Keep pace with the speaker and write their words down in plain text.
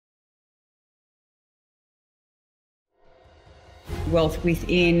Wealth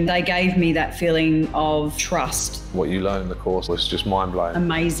Within, they gave me that feeling of trust. What you learn in the course was just mind-blowing.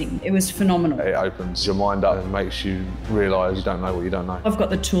 Amazing. It was phenomenal. It opens your mind up and makes you realise you don't know what you don't know. I've got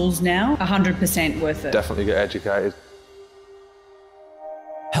the tools now, 100% worth it. Definitely get educated.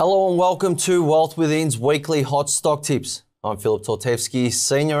 Hello and welcome to Wealth Within's weekly hot stock tips. I'm Philip Tortevsky,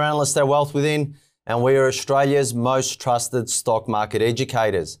 Senior Analyst at Wealth Within, and we are Australia's most trusted stock market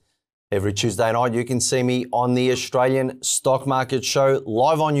educators. Every Tuesday night you can see me on the Australian Stock Market Show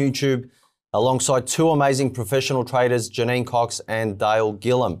live on YouTube alongside two amazing professional traders, Janine Cox and Dale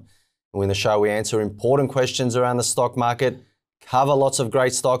Gillham. In the show we answer important questions around the stock market, cover lots of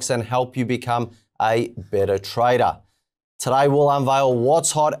great stocks and help you become a better trader. Today we'll unveil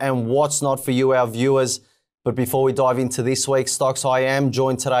what's hot and what's not for you, our viewers. But before we dive into this week's stocks, I am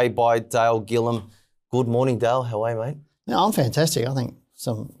joined today by Dale Gillham. Good morning, Dale. How are you, mate? Yeah, I'm fantastic. I think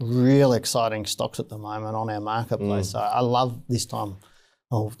some real exciting stocks at the moment on our marketplace. So I love this time,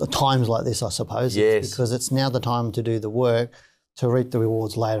 or the times like this, I suppose. Yes. Because it's now the time to do the work to reap the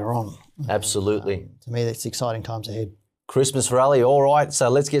rewards later on. Absolutely. To me, that's exciting times ahead. Christmas rally. All right, so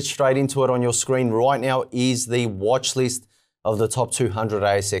let's get straight into it. On your screen right now is the watch list of the top 200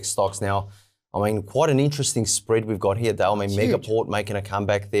 ASX stocks. Now, I mean, quite an interesting spread we've got here, Dale. I mean, Megaport making a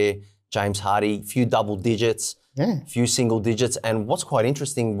comeback there. James Hardie, few double digits, few single digits. And what's quite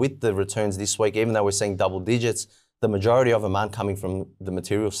interesting with the returns this week, even though we're seeing double digits, the majority of them aren't coming from the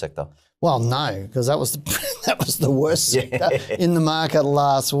materials sector. Well, no, because that was the worst sector in the market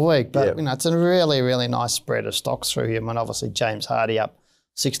last week. But you know, it's a really, really nice spread of stocks through here. I mean, obviously James Hardie up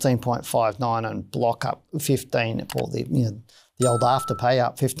 16.59 and Block up 15 for the old Afterpay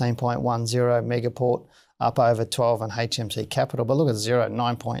up 15.10, Megaport up over 12 and HMC Capital. But look at Xero,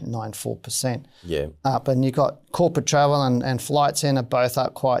 9.94% up. And you've got Corporate Travel and Flight Centre both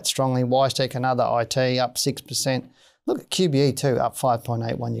up quite strongly. WiseTech and other IT up 6%. Look at QBE too, up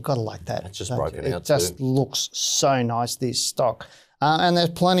 5.81. You've got to like that. It's just broken out. It just looks so nice, this stock. And there's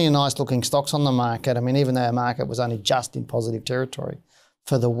plenty of nice looking stocks on the market. I mean, even though our market was only just in positive territory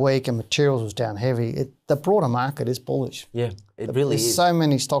for the week and materials was down heavy, the broader market is bullish. Yeah, it really is. There's so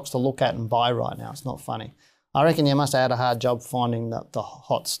many stocks to look at and buy right now. It's not funny. I reckon you must have had a hard job finding the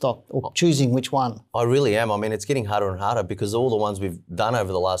hot stock or choosing which one. I really am. I mean, it's getting harder and harder because all the ones we've done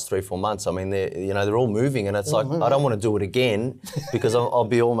over the last 3-4 months, I mean, they're all moving, and it's I don't want to do it again because I'll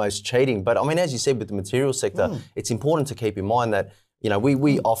be almost cheating. But I mean, as you said, with the materials sector, it's important to keep in mind that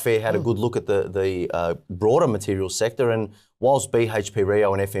we off air had a good look at the broader materials sector, and whilst BHP,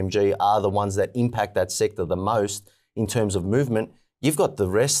 Rio and FMG are the ones that impact that sector the most in terms of movement, you've got the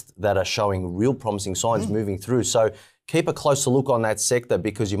rest that are showing real promising signs moving through. So keep a closer look on that sector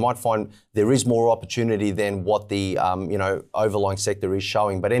because you might find there is more opportunity than what the overlying sector is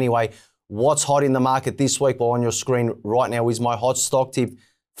showing. But anyway, what's hot in the market this week? Well, on your screen right now is my hot stock tip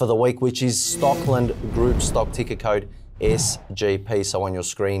for the week, which is Stockland Group, stock ticker code SGP. So on your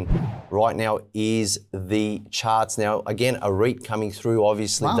screen right now is the charts. Now, again, a REIT coming through,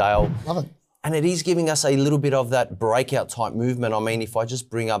 obviously, Dale. Love it. And it is giving us a little bit of that breakout type movement. I mean, if I just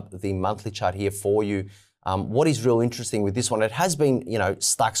bring up the monthly chart here for you, what is real interesting with this one, it has been,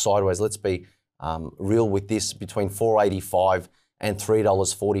 stuck sideways. Let's be real with this, between $4.85 and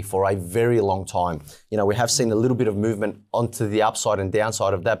 $3.40 for a very long time. We have seen a little bit of movement onto the upside and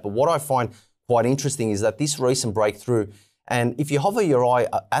downside of that. But what I find quite interesting is that this recent breakthrough, and if you hover your eye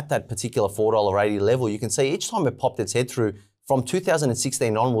at that particular $4.80 level, you can see each time it popped its head through from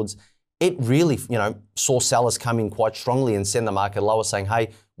 2016 onwards, it really, saw sellers come in quite strongly and send the market lower, saying, "Hey,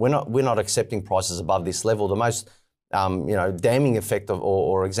 we're not accepting prices above this level." The most, damning effect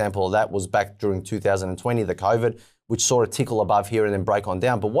or example of that was back during 2020, the COVID, which saw a tickle above here and then break on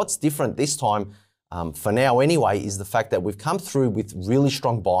down. But what's different this time, for now anyway, is the fact that we've come through with really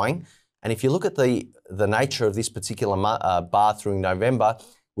strong buying. And if you look at the nature of this particular bar through November,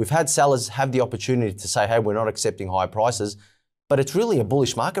 we've had sellers have the opportunity to say, "Hey, we're not accepting high prices." But it's really a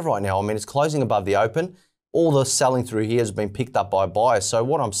bullish market right now. I mean, it's closing above the open. All the selling through here has been picked up by buyers. So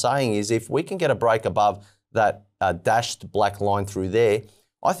what I'm saying is if we can get a break above that dashed black line through there,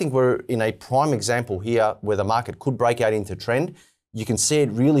 I think we're in a prime example here where the market could break out into trend. You can see it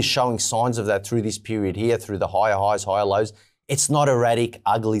really showing signs of that through this period here, through the higher highs, higher lows. It's not erratic,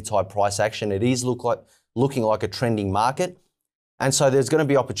 ugly type price action. It is looking like a trending market. And so there's going to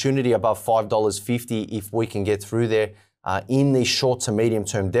be opportunity above $5.50 if we can get through there. In the short to medium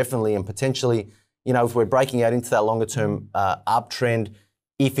term, definitely, and potentially, if we're breaking out into that longer term uptrend,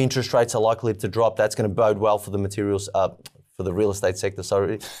 if interest rates are likely to drop, that's going to bode well for the materials, for the real estate sector,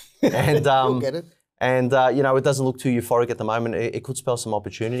 sorry. And You'll get it. And, it doesn't look too euphoric at the moment. It could spell some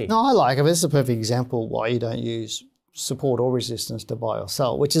opportunity. No, I like it. This is a perfect example why you don't use support or resistance to buy or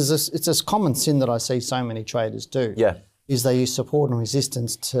sell, which is it's a common sin that I see so many traders do. Yeah. Is they use support and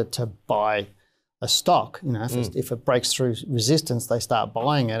resistance to buy a stock. You know, if it breaks through resistance, they start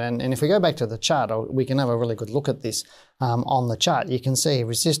buying it. And if we go back to the chart, we can have a really good look at this on the chart. You can see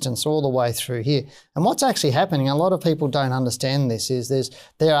resistance all the way through here. And what's actually happening, a lot of people don't understand this, is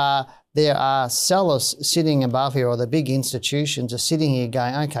there are sellers sitting above here, or the big institutions are sitting here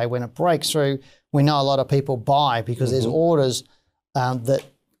going, okay, when it breaks through, we know a lot of people buy because there's orders that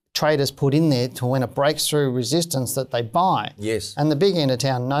traders put in there to when it breaks through resistance that they buy. Yes. And the big end of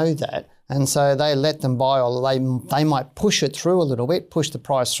town know that. And so they let them buy, or they might push it through a little bit, push the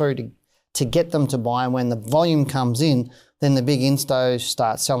price through to get them to buy. And when the volume comes in, then the big instos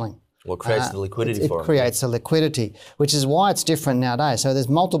start selling. Well, it creates the liquidity for it. It creates a liquidity, which is why it's different nowadays. So there's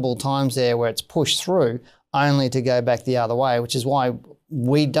multiple times there where it's pushed through only to go back the other way, which is why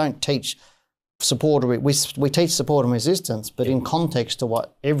we don't teach support. We teach support and resistance, but in context to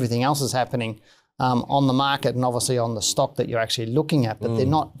what everything else is happening on the market and obviously on the stock that you're actually looking at, but they're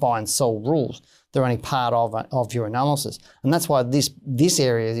not buy and sell rules. They're only part of your analysis. And that's why this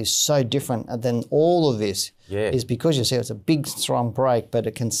area is so different than all of this, is because you see it's a big, strong break, but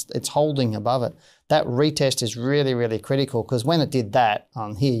it's holding above it. That retest is really, really critical, because when it did that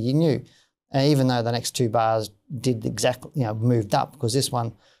on here, you knew, even though the next two bars did exactly, moved up, because this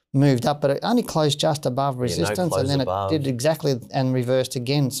one moved up, but it only closed just above resistance, and then it did exactly and reversed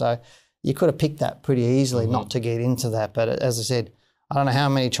again. So you could have picked that pretty easily not to get into that. But as I said, I don't know how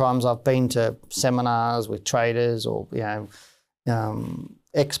many times I've been to seminars with traders or,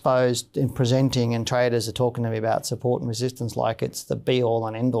 expos in presenting, and traders are talking to me about support and resistance like it's the be all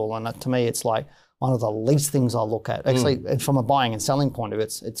and end all. And to me, it's like one of the least things I look at. Actually, from a buying and selling point of view,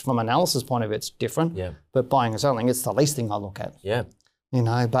 it's from an analysis point of view, it's different. Yeah. But buying and selling, it's the least thing I look at. Yeah.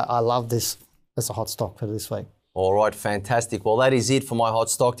 But I love this as a hot stock for this week. All right, fantastic. Well, that is it for my hot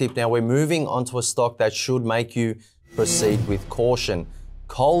stock tip. Now we're moving on to a stock that should make you proceed with caution.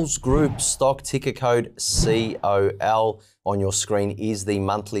 Coles Group, stock ticker code COL. On your screen is the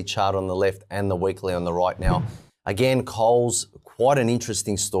monthly chart on the left and the weekly on the right. Now, again, Coles, quite an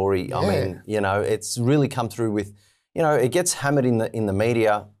interesting story. Yeah. I mean, it's really come through with, it gets hammered in the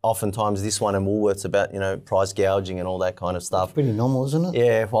media, oftentimes this one and Woolworths about, price gouging and all that kind of stuff. It's pretty normal, isn't it?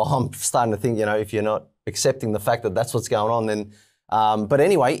 Yeah, well, I'm starting to think, if you're not accepting the fact that that's what's going on, then but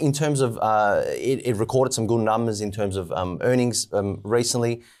anyway, in terms of, it recorded some good numbers in terms of earnings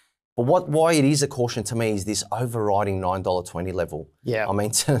recently. But why it is a caution to me is this overriding $9.20 level. Yeah. I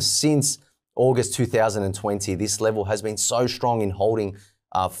mean, since August 2020, this level has been so strong in holding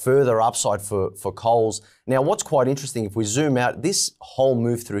further upside for Coles. Now, what's quite interesting, if we zoom out, this whole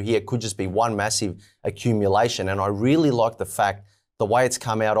move through here could just be one massive accumulation. And I really like the fact, the way it's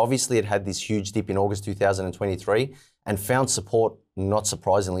come out, obviously it had this huge dip in August 2023 and found support, not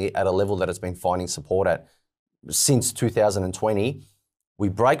surprisingly, at a level that it's been finding support at since 2020. We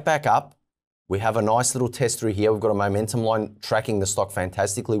break back up. We have a nice little test through here. We've got a momentum line tracking the stock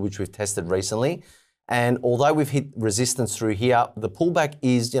fantastically, which we've tested recently. And although we've hit resistance through here, the pullback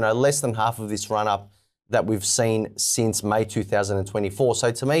is, less than half of this run up that we've seen since May 2024.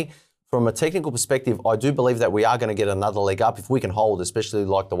 So to me, from a technical perspective, I do believe that we are going to get another leg up if we can hold, especially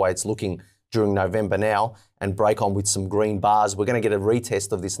like the way it's looking during November now, and break on with some green bars. We're going to get a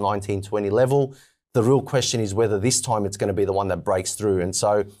retest of this 1920 level. The real question is whether this time it's going to be the one that breaks through. And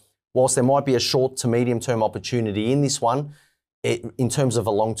so whilst there might be a short to medium term opportunity in this one, in terms of a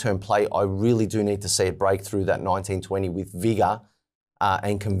long-term play, I really do need to see it break through that 1920 with vigour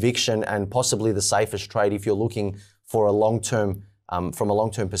and conviction, and possibly the safest trade if you're looking for a long-term, from a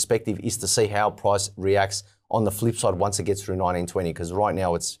long-term perspective, is to see how price reacts on the flip side once it gets through 1920, because right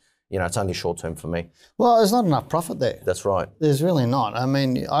now it's only short-term for me. Well, there's not enough profit there. That's right. There's really not. I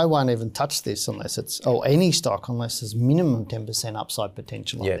mean, I won't even touch this unless it's, or any stock, unless there's minimum 10% upside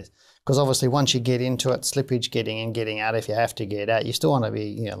potential on this. Because obviously once you get into it, slippage getting in, getting out, if you have to get out, you still want to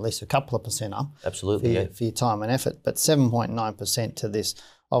be at least a couple of percent up. Absolutely, for your time and effort. But 7.9% to this,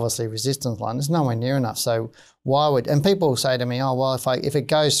 obviously, resistance line, there's nowhere near enough. So why would, and people say to me, oh, well, if it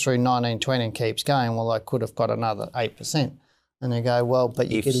goes through 1920 and keeps going, well, I could have got another 8%. And they go, well, but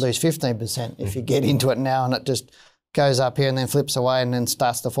you could lose 15% if you get into it now and it just goes up here and then flips away and then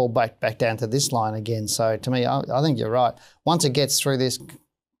starts to fall back down to this line again. So to me, I think you're right. Once it gets through this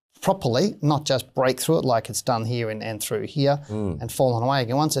properly, not just break through it like it's done here and through here and fallen away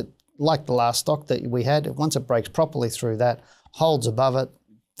again. Once it, like the last stock that we had, once it breaks properly through that, holds above it,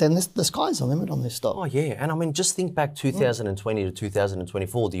 then the sky's the limit on this stock. Oh, yeah. And I mean, just think back 2020 to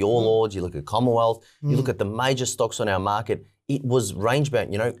 2024, the All Ords, you look at Commonwealth, you look at the major stocks on our market. it was range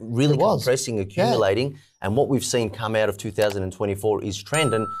bound, really compressing, accumulating. And what we've seen come out of 2024 is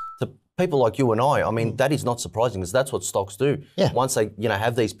trend. And to people like you and I mean, that is not surprising because that's what stocks do. Yeah. Once they,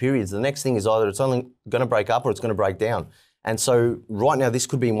 have these periods, the next thing is either it's only going to break up or it's going to break down. And so right now, this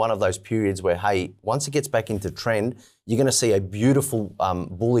could be in one of those periods where, hey, once it gets back into trend, you're going to see a beautiful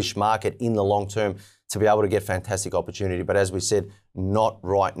bullish market in the long term to be able to get fantastic opportunity. But as we said, not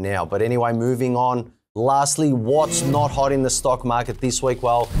right now. But anyway, moving on. Lastly, what's not hot in the stock market this week?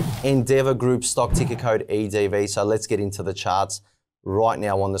 Well, Endeavour Group stock ticker code EDV. So let's get into the charts. Right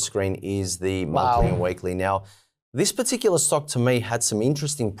now on the screen is the monthly and weekly. Now, this particular stock to me had some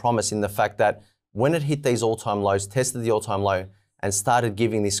interesting promise in the fact that when it hit these all-time lows, tested the all-time low and started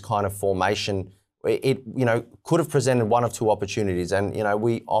giving this kind of formation, it could have presented one of two opportunities. And,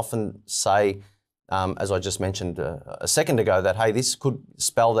 we often say, as I just mentioned a second ago, that, hey, this could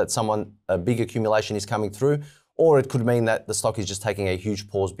spell that a big accumulation is coming through, or it could mean that the stock is just taking a huge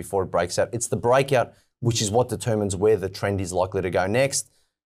pause before it breaks out. It's the breakout, which is what determines where the trend is likely to go next.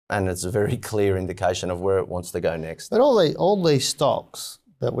 And it's a very clear indication of where it wants to go next. But all these stocks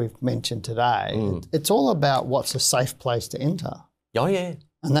that we've mentioned today, it's all about what's a safe place to enter. Oh, yeah.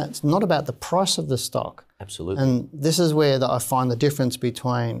 And that's not about the price of the stock. Absolutely. And this is where I find the difference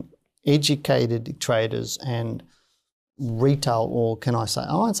between educated traders and retail, or can I say,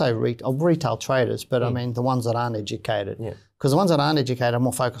 I won't say retail traders, but I mean the ones that aren't educated. Because the ones that aren't educated are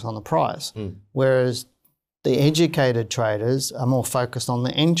more focused on the price, whereas the educated traders are more focused on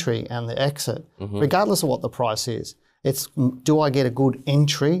the entry and the exit, regardless of what the price is. It's, do I get a good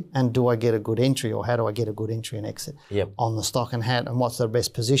entry and do I get a good entry, or how do I get a good entry and exit on the stock, and what's the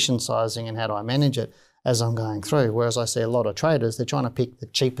best position sizing and how do I manage it as I'm going through. Whereas I see a lot of traders, they're trying to pick the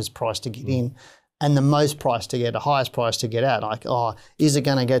cheapest price to get in and the most price to get, the highest price to get out. Like, is it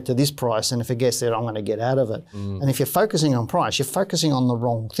going to get to this price? And if it gets there, I'm going to get out of it. And if you're focusing on price, you're focusing on the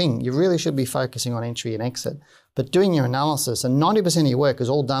wrong thing. You really should be focusing on entry and exit. But doing your analysis, and 90% of your work is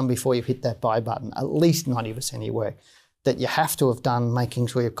all done before you hit that buy button, at least 90% of your work that you have to have done, making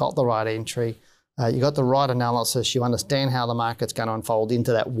sure you've got the right entry, you got the right analysis, you understand how the market's going to unfold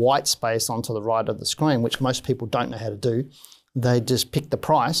into that white space onto the right of the screen, which most people don't know how to do. They just pick the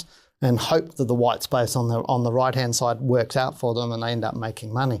price and hope that the white space on the right-hand side works out for them and they end up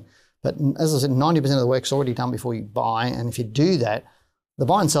making money. But as I said, 90% of the work's already done before you buy, and if you do that, the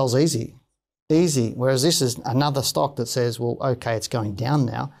buy and sell's easy. Whereas this is another stock that says, well, okay, it's going down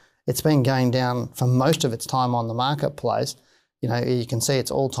now. It's been going down for most of its time on the marketplace. You can see its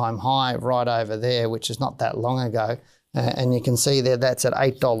all-time high right over there, which is not that long ago. And you can see there that's at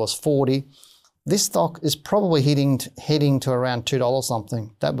 $8.40. This stock is probably heading to around $2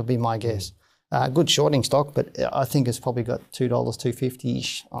 something. That would be my guess. Good shorting stock, but I think it's probably got $2,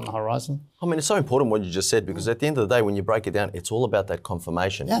 $2.50-ish on the horizon. I mean, it's so important what you just said, because at the end of the day, when you break it down, it's all about that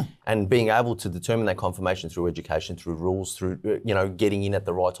confirmation. And being able to determine that confirmation through education, through rules, through, getting in at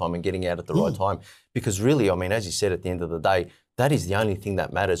the right time and getting out at the right time. Because really, I mean, as you said, at the end of the day, that is the only thing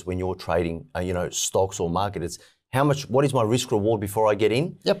that matters when you're trading, stocks or market. It's what is my risk reward before I get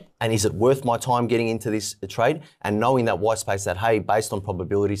in? And is it worth my time getting into this trade? And knowing that white space that, hey, based on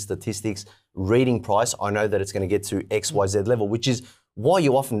probability, statistics, reading price, I know that it's going to get to XYZ level, which is why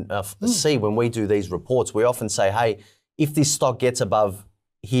you often see when we do these reports, we often say, hey, if this stock gets above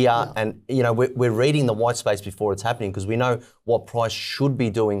here and, we're reading the white space before it's happening because we know what price should be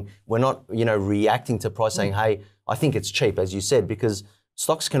doing. We're not, reacting to price saying, hey, I think it's cheap, as you said, because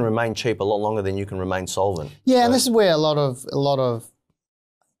stocks can remain cheap a lot longer than you can remain solvent. And this is where a lot of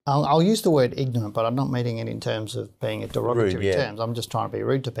I'll use the word ignorant, but I'm not meaning it in terms of being a derogatory terms. I'm just trying to be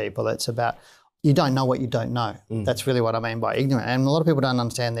rude to people. It's about you don't know what you don't know. That's really what I mean by ignorant. And a lot of people don't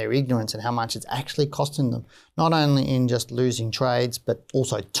understand their ignorance and how much it's actually costing them, not only in just losing trades, but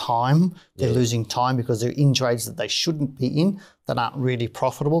also time. They're losing time because they're in trades that they shouldn't be in, that aren't really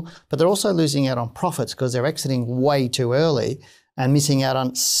profitable. But they're also losing out on profits because they're exiting way too early and missing out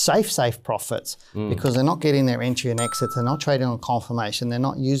on safe profits because they're not getting their entry and exits. They're not trading on confirmation. They're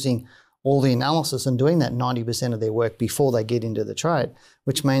not using all the analysis and doing that 90% of their work before they get into the trade,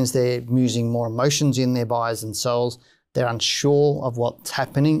 which means they're using more emotions in their buys and sells. They're unsure of what's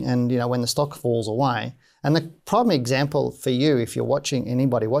happening. And, when the stock falls away, and the prime example for you, if you're watching,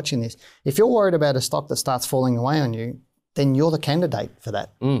 anybody watching this, if you're worried about a stock that starts falling away on you, then you're the candidate for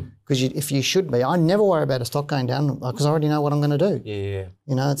that. Because if you should be, I never worry about a stock going down because I already know what I'm going to do.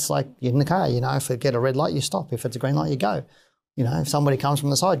 It's like you're in the car, if you get a red light, you stop. If it's a green light, you go. If somebody comes from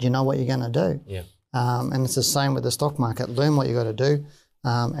the side, you know what you're going to do. And it's the same with the stock market. Learn what you got to do,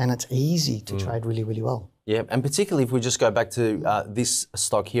 and it's easy to trade really, really well. Yeah, and particularly if we just go back to this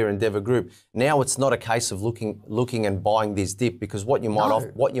stock here, Endeavour Group. Now it's not a case of looking and buying this dip, because what you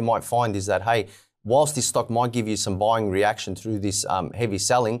might find is that, hey, whilst this stock might give you some buying reaction through this heavy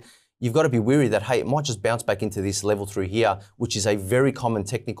selling, you've got to be wary that, hey, it might just bounce back into this level through here, which is a very common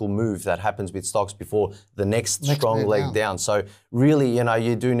technical move that happens with stocks before the next strong leg down. So really, you know,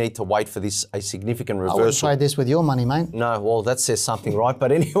 you do need to wait for this, a significant reversal. I wouldn't trade this with your money, mate. No, well, that says something, right?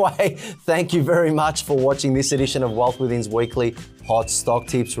 But anyway, thank you very much for watching this edition of Wealth Within's weekly hot stock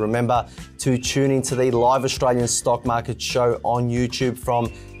tips. Remember to tune into the live Australian stock market show on YouTube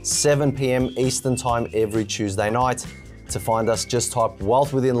from 7 p.m. Eastern Time every Tuesday night. To find us, just type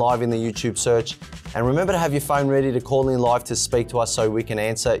Wealth Within Live in the YouTube search. And remember to have your phone ready to call in live to speak to us so we can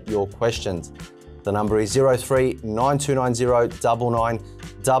answer your questions. The number is 03 9290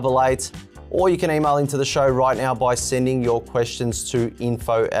 9988. Or you can email into the show right now by sending your questions to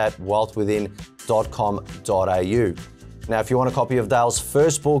info@wealthwithin.com.au. Now, if you want a copy of Dale's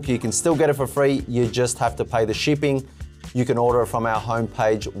first book, you can still get it for free. You just have to pay the shipping. You can order it from our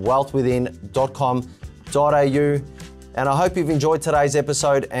homepage, wealthwithin.com.au. And I hope you've enjoyed today's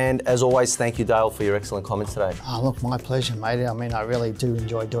episode. And as always, thank you, Dale, for your excellent comments today. Oh, look, my pleasure, mate. I mean, I really do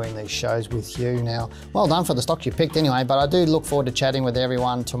enjoy doing these shows with you now. Well done for the stocks you picked anyway, but I do look forward to chatting with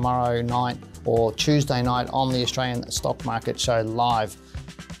everyone tomorrow night or Tuesday night on the Australian Stock Market Show live.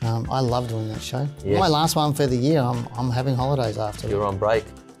 I love doing that show. Yes. My last one for the year. I'm having holidays after. You're on break.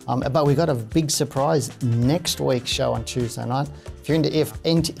 But we got a big surprise next week's show on Tuesday night. If you're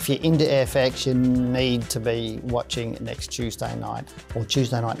into FX, you need to be watching next Tuesday night or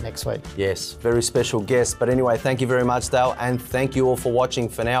Tuesday night next week. Yes, very special guest. But anyway, thank you very much, Dale, and thank you all for watching.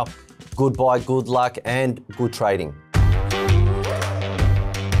 For now, goodbye, good luck, and good trading.